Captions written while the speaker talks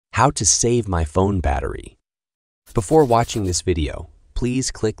How to save my phone battery. Before watching this video, please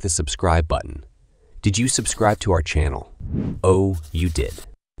click the subscribe button. Did you subscribe to our channel? Oh, you did.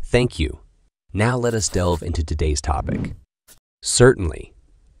 Thank you. Now let us delve into today's topic. Certainly.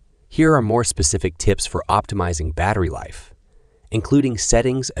 Here are more specific tips for optimizing battery life, including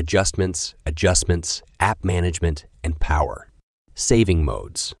settings, adjustments, app management, and power. Saving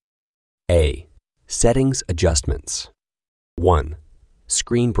modes. A. Settings adjustments. 1.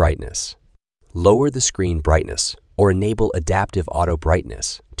 Screen brightness. Lower the screen brightness or enable adaptive auto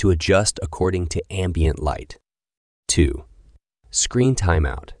brightness to adjust according to ambient light. 2. Screen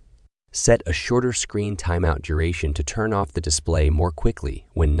timeout. Set a shorter screen timeout duration to turn off the display more quickly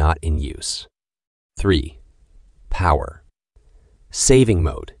when not in use. 3. Power. Saving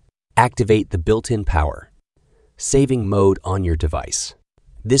mode. Activate the built-in power. Saving mode on your device.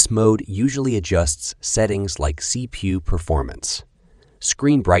 This mode usually adjusts settings like CPU performance,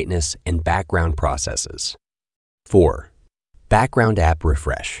 screen brightness, and background processes. 4. Background app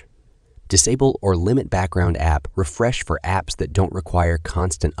refresh. Disable or limit background app refresh for apps that don't require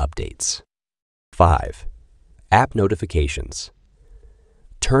constant updates. 5. App notifications.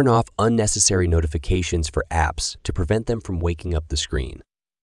 Turn off unnecessary notifications for apps to prevent them from waking up the screen.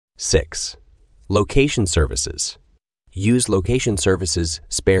 6. Location services. Use location services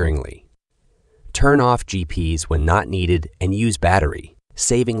sparingly. Turn off GPS when not needed and use battery,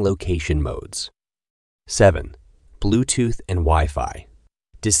 saving location modes. 7. Bluetooth and Wi-Fi.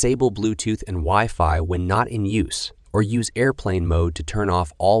 Disable Bluetooth and Wi-Fi when not in use or use airplane mode to turn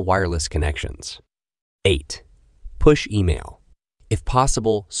off all wireless connections. 8. Push email. If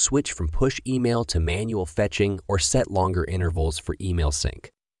possible, switch from push email to manual fetching or set longer intervals for email sync.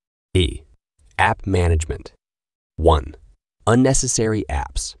 E. App management. 1. Unnecessary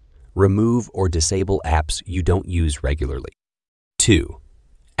apps. Remove or disable apps you don't use regularly. 2.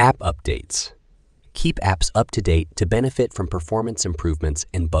 App updates. Keep apps up to date to benefit from performance improvements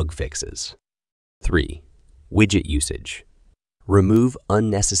and bug fixes. 3. Widget usage. Remove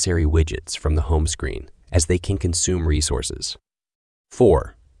unnecessary widgets from the home screen as they can consume resources.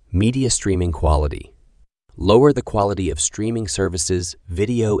 4. Media streaming quality. Lower the quality of streaming services,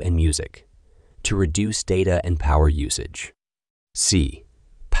 video, and music to reduce data and power usage. C.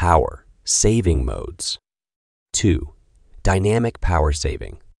 Power saving modes. 2. Dynamic power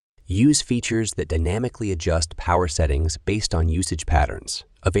saving. Use features that dynamically adjust power settings based on usage patterns,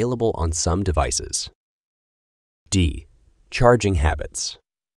 available on some devices. D. Charging habits.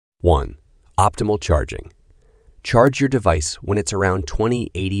 1. Optimal charging. Charge your device when it's around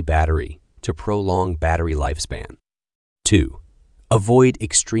 20/80 battery to prolong battery lifespan. 2. Avoid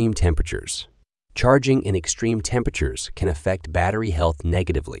extreme temperatures. Charging in extreme temperatures can affect battery health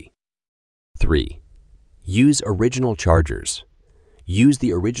negatively. 3. Use original chargers. Use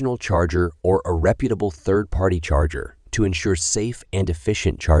the original charger or a reputable third-party charger to ensure safe and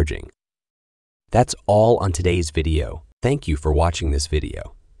efficient charging. That's all on today's video. Thank you for watching this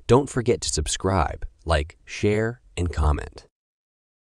video. Don't forget to subscribe, like, share, and comment.